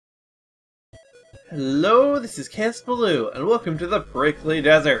Hello, this is Baloo, and welcome to the Prickly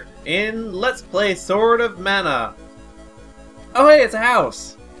Desert in Let's Play Sword of Mana. Oh hey, it's a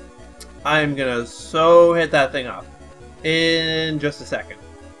house! I'm gonna hit that thing up in just a second.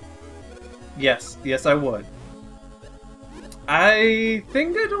 Yes, I would. I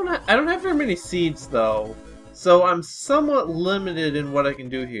think I don't have very many seeds though, so I'm somewhat limited in what I can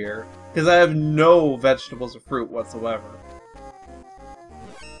do here because I have no vegetables or fruit whatsoever.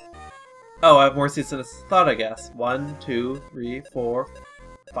 Oh, I have more seeds than I thought, I guess. 1, 2, 3, 4,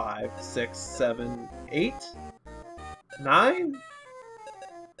 5, 6, 7, 8, 9?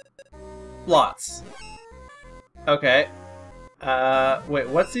 Lots. Okay. Wait,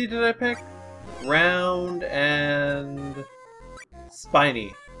 what seed did I pick? Round and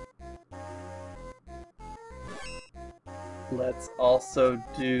spiny. Let's also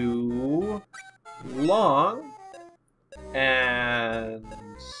do long and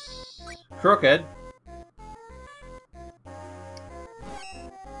crooked.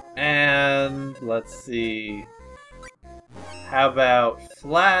 And let's see. How about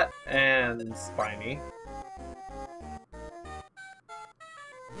flat and spiny?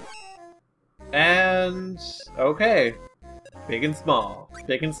 And okay. Big and small.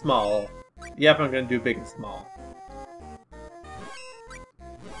 Big and small. Yep, I'm gonna do big and small.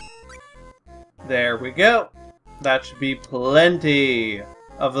 There we go. That should be plenty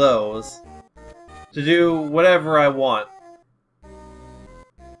of those to do whatever I want.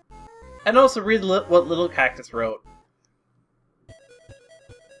 And also read what Little Cactus wrote.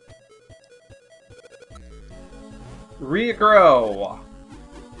 Regrow.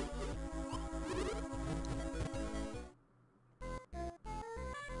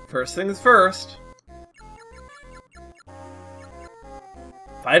 First things first.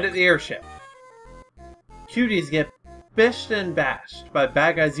 Fight at the airship. Cuties get bished and bashed by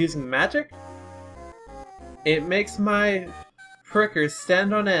bad guys using magic? It makes my prickers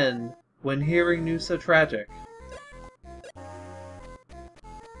stand on end when hearing news so tragic.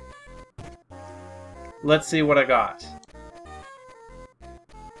 Let's see what I got.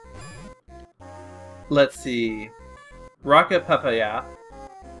 Let's see. Rocket Papaya.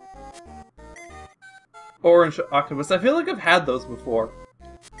 Orange Octopus. I feel like I've had those before.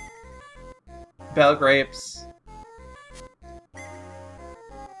 Bell Grapes.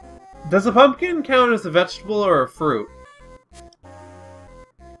 Does a pumpkin count as a vegetable or a fruit?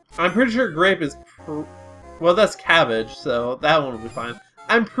 I'm pretty sure grape is well, that's cabbage, so that one will be fine.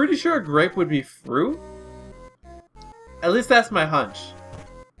 I'm pretty sure a grape would be fruit? At least that's my hunch.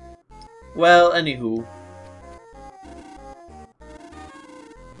 Well, anywho.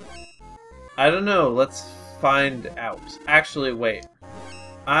 I don't know, let's find out. Actually, wait.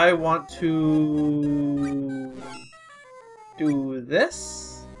 I want to do this?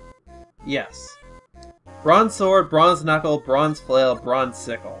 Yes. Bronze sword, bronze knuckle, bronze flail, bronze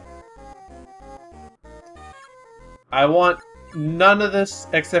sickle. I want none of this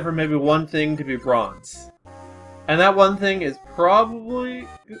except for maybe one thing to be bronze. And that one thing is probably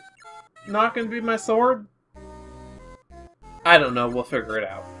not going to be my sword? I don't know, we'll figure it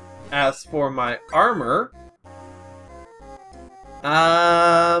out. As for my armor,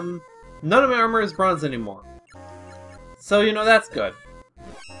 none of my armor is bronze anymore. So, you know, that's good.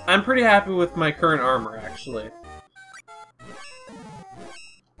 I'm pretty happy with my current armor, actually.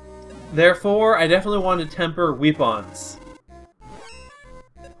 Therefore, I definitely want to temper weapons.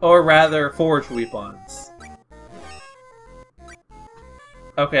 Or rather, forge weapons.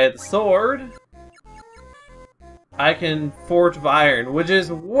 Okay, the sword. I can forge of iron, which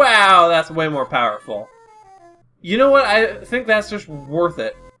is, wow, that's way more powerful. You know what? I think that's just worth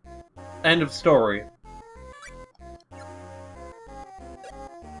it. End of story.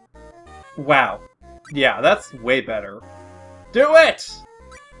 Wow. Yeah, that's way better. Do it!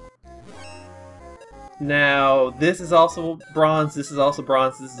 Now, this is also bronze, this is also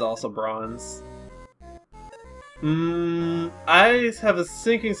bronze, this is also bronze. I have a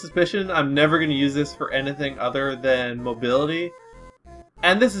sinking suspicion I'm never going to use this for anything other than mobility.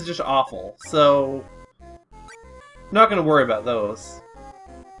 And this is just awful, so not going to worry about those.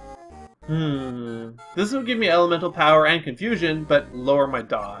 This will give me elemental power and confusion, but lower my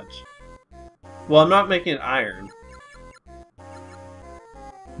dodge. Well, I'm not making it iron.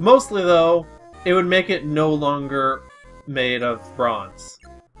 Mostly, though, it would make it no longer made of bronze.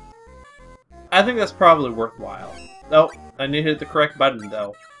 I think that's probably worthwhile. Oh, I need to hit the correct button,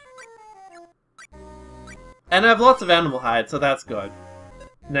 though. And I have lots of animal hide, so that's good.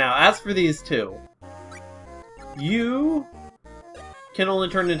 Now, as for these two, you can only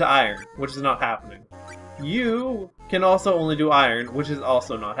turn into iron, which is not happening. You can also only do iron, which is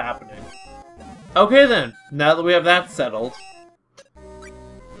also not happening. Okay then, now that we have that settled.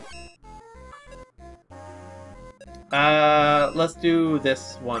 Let's do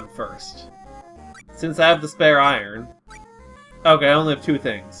this one first. Since I have the spare iron. Okay, I only have 2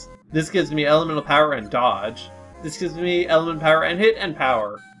 things. This gives me elemental power and dodge. This gives me elemental power and hit and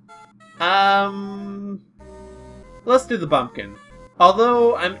power. Let's do the bumpkin.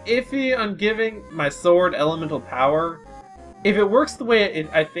 Although I'm iffy on giving my sword elemental power, if it works the way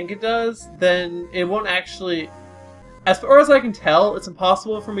I think it does, then it won't actually... As far as I can tell, it's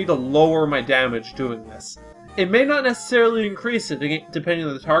impossible for me to lower my damage doing this. It may not necessarily increase it, depending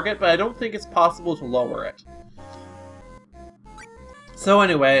on the target, but I don't think it's possible to lower it. So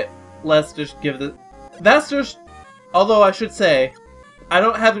anyway, let's just give the... That's just... Although I should say, I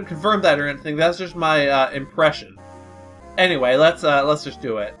haven't confirmed that or anything, that's just my impression. Anyway, let's just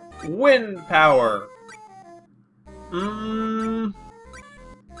do it. Wind power!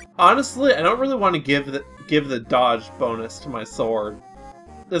 Honestly, I don't really want to give the dodge bonus to my sword.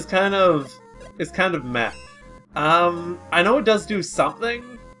 It's kind of meh. I know it does do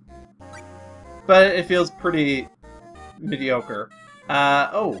something, but it feels pretty mediocre.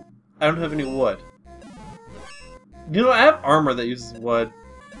 Oh, I don't have any wood. You know, I have armor that uses wood.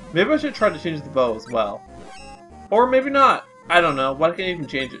 Maybe I should try to change the bow as well. Or maybe not. I don't know. What can I even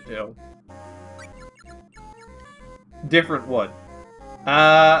change it to? Different wood.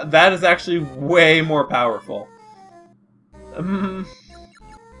 That is actually way more powerful.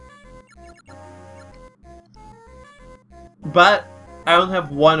 But I only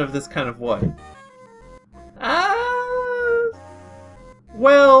have 1 of this kind of wood.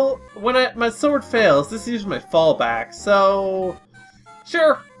 Well, when my sword fails, this is usually my fallback, so...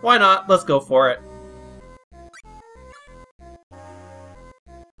 Sure, why not? Let's go for it.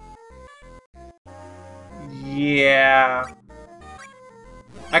 Yeah...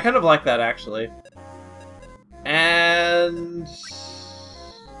 I kind of like that, actually. And...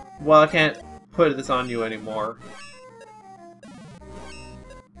 Well, I can't put this on you anymore.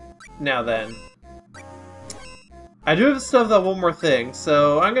 Now then. I do have stuff that one more thing,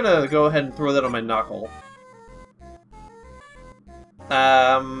 so I'm gonna go ahead and throw that on my knuckle.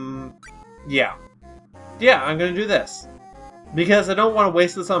 Yeah. Yeah, I'm gonna do this. Because I don't want to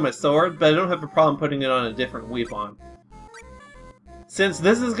waste this on my sword, but I don't have a problem putting it on a different weapon. Since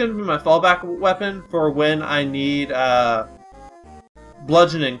this is gonna be my fallback weapon for when I need,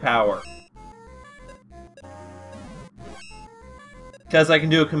 bludgeoning power. Because I can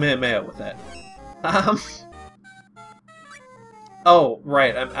do a Kamehameha with it. Oh,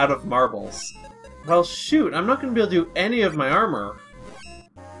 right, I'm out of marbles. Well, shoot, I'm not going to be able to do any of my armor.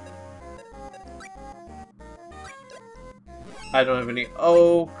 I don't have any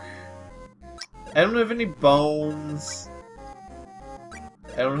oak. I don't have any bones.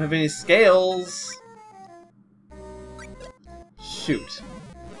 I don't have any scales. Shoot.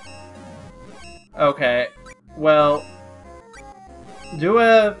 Okay, well... Do I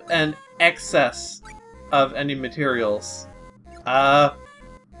have an excess of any materials? Not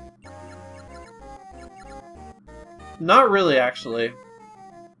really, actually.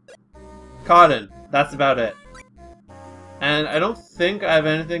 Cotton. That's about it. And I don't think I have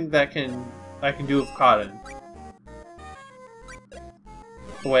anything that I can do with cotton.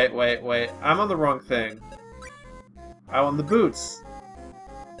 Wait. I'm on the wrong thing. I want the boots.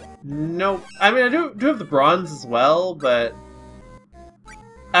 Nope. I mean, I do have the bronze as well, but...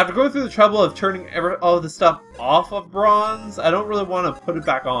 After going through the trouble of turning all of the stuff off of bronze, I don't really want to put it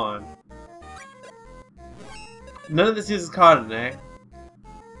back on. None of this uses cotton, eh?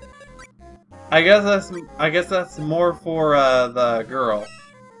 I guess that's more for the girl.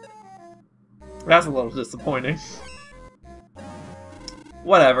 That's a little disappointing.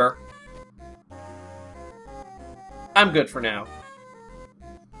 Whatever. I'm good for now.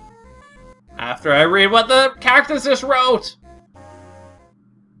 After I read what the cactus just wrote!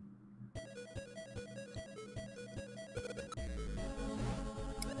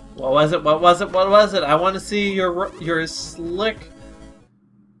 What was it? What was it? What was it? I want to see your slick,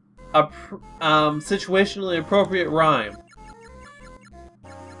 situationally appropriate rhyme.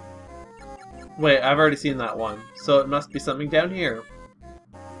 Wait, I've already seen that one, so it must be something down here.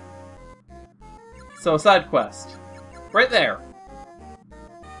 So, a side quest. Right there.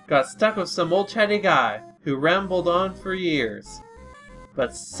 Got stuck with some old chatty guy who rambled on for years.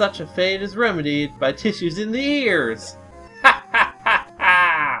 But such a fate is remedied by tissues in the ears. Ha ha ha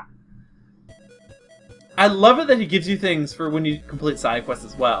ha! I love it that he gives you things for when you complete side quests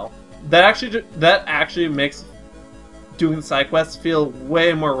as well. That actually makes doing the side quests feel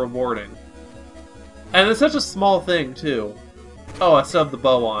way more rewarding. And it's such a small thing, too. Oh, I still have the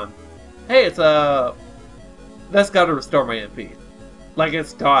bow on. Hey, it's a... That's gotta restore my MP. Like,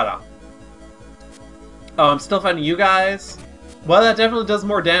 it's gotta. Oh, I'm still fighting you guys? Well, that definitely does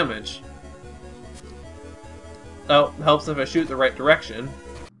more damage. Oh, helps if I shoot the right direction.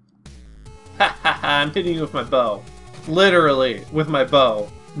 Ha ha ha, I'm hitting you with my bow. Literally, with my bow.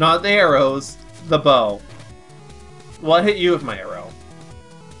 Not the arrows, the bow. Well, I hit you with my arrow.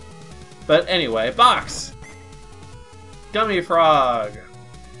 But anyway, box! Gummy frog!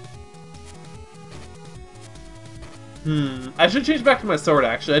 I should change back to my sword,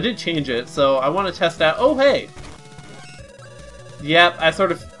 actually. I did change it, so I want to test out... Oh, hey! Yep,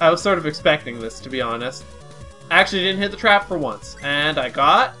 I was sort of expecting this, to be honest. I actually didn't hit the trap for once. And I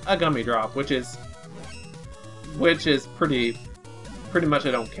got a gummy drop, which is pretty much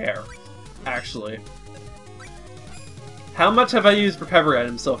I don't care, actually. How much have I used recovery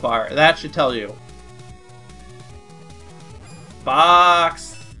items so far? That should tell you.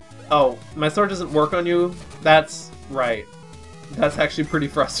 Box! Oh, my sword doesn't work on you? That's right. That's actually pretty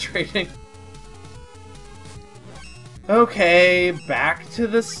frustrating. Okay, back to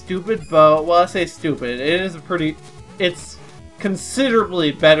the stupid bow. Well, I say stupid. It is a pretty... It's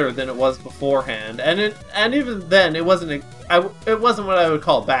considerably better than it was beforehand. And even then, it wasn't what I would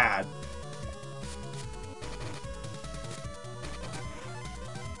call bad.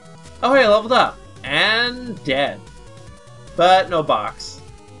 Oh, hey, I leveled up. And dead. But no box.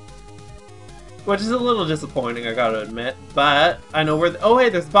 Which is a little disappointing, I gotta admit. But I know where... Oh, hey,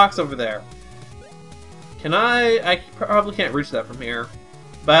 there's a box over there. Can I probably can't reach that from here.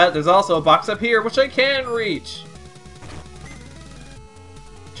 But there's also a box up here, which I can reach.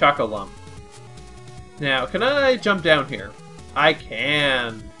 Choco Lump. Now, can I jump down here? I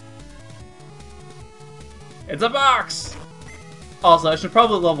can. It's a box! Also, I should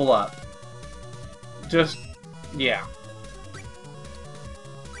probably level up. Just, yeah.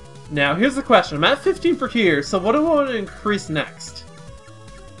 Now, here's the question. I'm at 15 for here, so what do I want to increase next?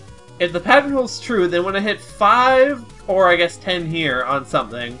 If the pattern holds true, then when I hit 5, or I guess 10 here on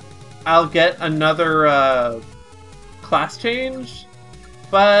something, I'll get another class change,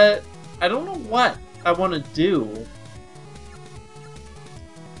 but I don't know what I want to do.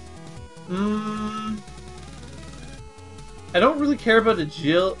 I don't really care about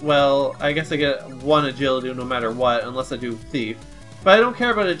agility. Well, I guess I get 1 agility no matter what, unless I do Thief. But I don't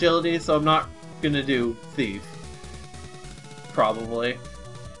care about agility, so I'm not gonna do Thief. Probably.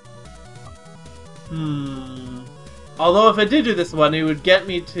 Although if I did do this one, it would get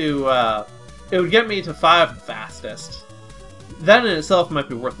me to 5 the fastest. That in itself might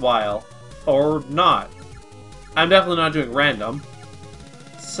be worthwhile. Or not. I'm definitely not doing random.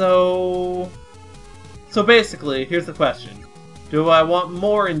 So basically, here's the question. Do I want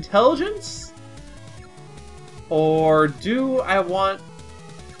more intelligence? Or do I want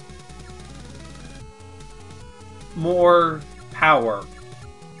more power?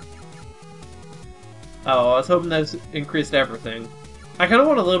 Oh, I was hoping that increased everything. I kind of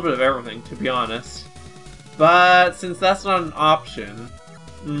want a little bit of everything, to be honest. But since that's not an option,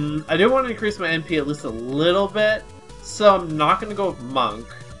 I do want to increase my NP at least a little bit, so I'm not going to go with Monk.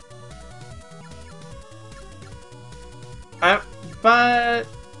 But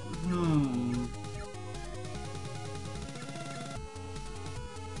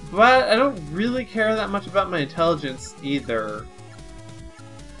I don't really care that much about my intelligence either.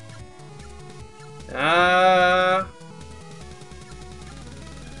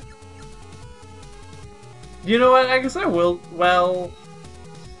 You know what? I guess I will. Well,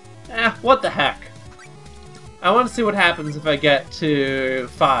 what the heck? I want to see what happens if I get to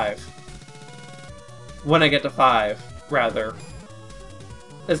 5. When I get to 5, rather.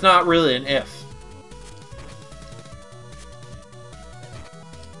 It's not really an if.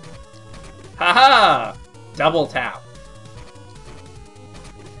 Haha! Double tap.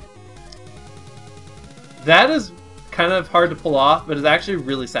 That is kind of hard to pull off, but it's actually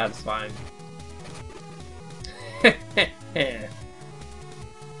really satisfying.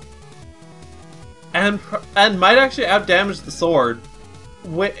 and might actually outdamage the sword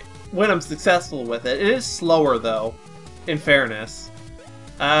when I'm successful with it. It is slower though, in fairness.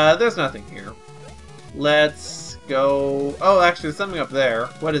 There's nothing here. Let's go... Oh, actually, there's something up there.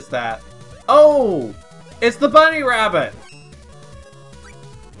 What is that? Oh! It's the bunny rabbit!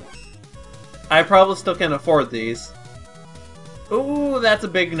 I probably still can't afford these. Ooh, that's a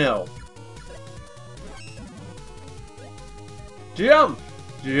big no. Jump!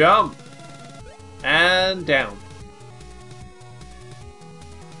 Jump! And down.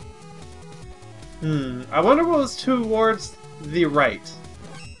 I wonder what was towards the right.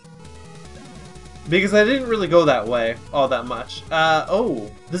 Because I didn't really go that way all that much.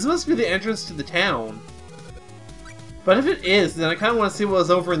 Oh, this must be the entrance to the town. But if it is, then I kind of want to see what was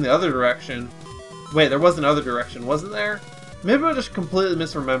over in the other direction. Wait, there was another direction, wasn't there? Maybe I'm just completely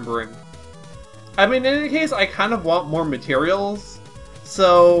misremembering. I mean, in any case, I kind of want more materials,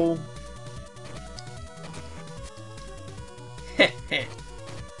 so...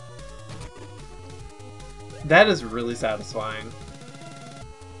 That is really satisfying.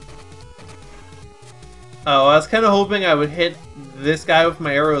 Oh, I was kind of hoping I would hit this guy with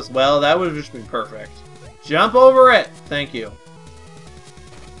my arrow as well. That would have just been perfect. Jump over it! Thank you.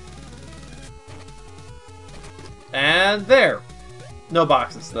 And there! No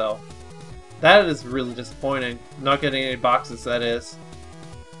boxes, though. That is really disappointing. Not getting any boxes, that is.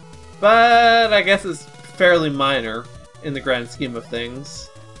 But I guess it's fairly minor in the grand scheme of things.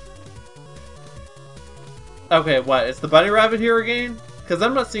 Okay, what? Is the bunny rabbit here again? Because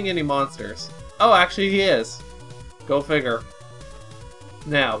I'm not seeing any monsters. Oh, actually he is. Go figure.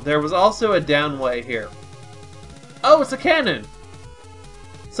 Now, there was also a down way here. Oh, it's a cannon!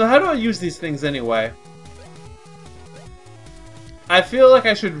 So how do I use these things anyway? I feel like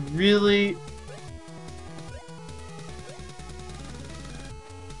I should really...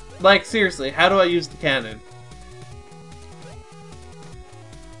 Like, seriously, how do I use the cannon?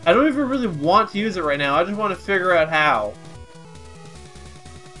 I don't even really want to use it right now, I just want to figure out how.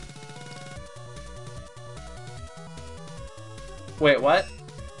 Wait, what?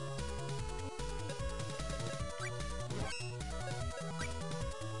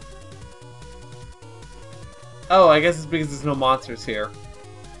 Oh, I guess it's because there's no monsters here.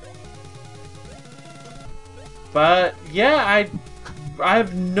 But, yeah, I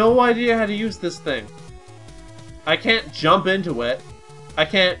have no idea how to use this thing. I can't jump into it. I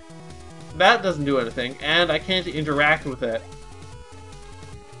can't... That doesn't do anything, and I can't interact with it.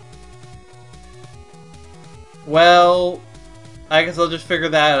 Well, I guess I'll just figure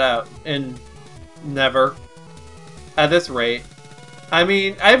that out, and never. At this rate. I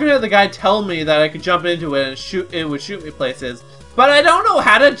mean, I even had the guy tell me that I could jump into it and it would shoot me places, but I don't know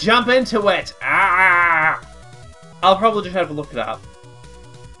how to jump into it! Ah! I'll probably just have to look it up.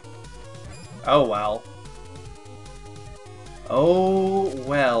 Oh well. Oh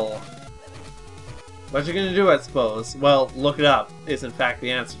well. What you gonna do, I suppose? Well, look it up is in fact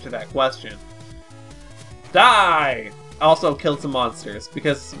the answer to that question. Die! Also kill some monsters,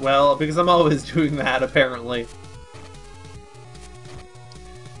 because, well, because I'm always doing that, apparently.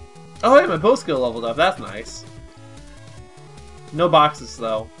 Oh hey, my bow skill leveled up, that's nice. No boxes,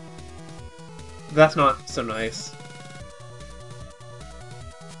 though. That's not so nice.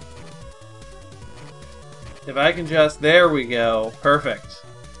 If I can just... There we go. Perfect.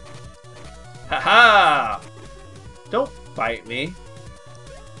 Haha! Don't bite me.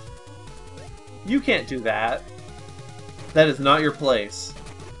 You can't do that. That is not your place.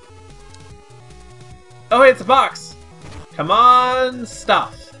 Oh, hey, it's a box! Come on,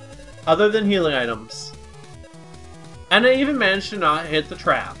 stuff. Other than healing items. And I even managed to not hit the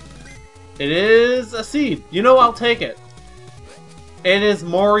trap. It is a seed. You know, I'll take it. It is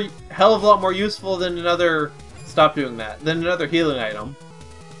hell of a lot more useful than another... Stop doing that. Than another healing item.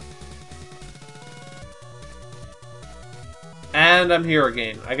 And I'm here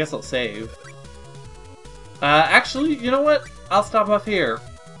again. I guess I'll save. Actually, you know what? I'll stop off here.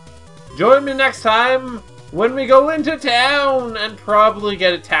 Join me next time when we go into town and probably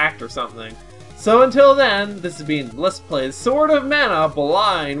get attacked or something. So until then, this has been Let's Play Sword of Mana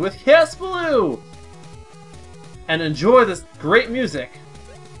Blind with Casbaloo! And enjoy this great music.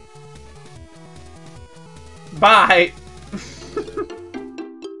 Bye!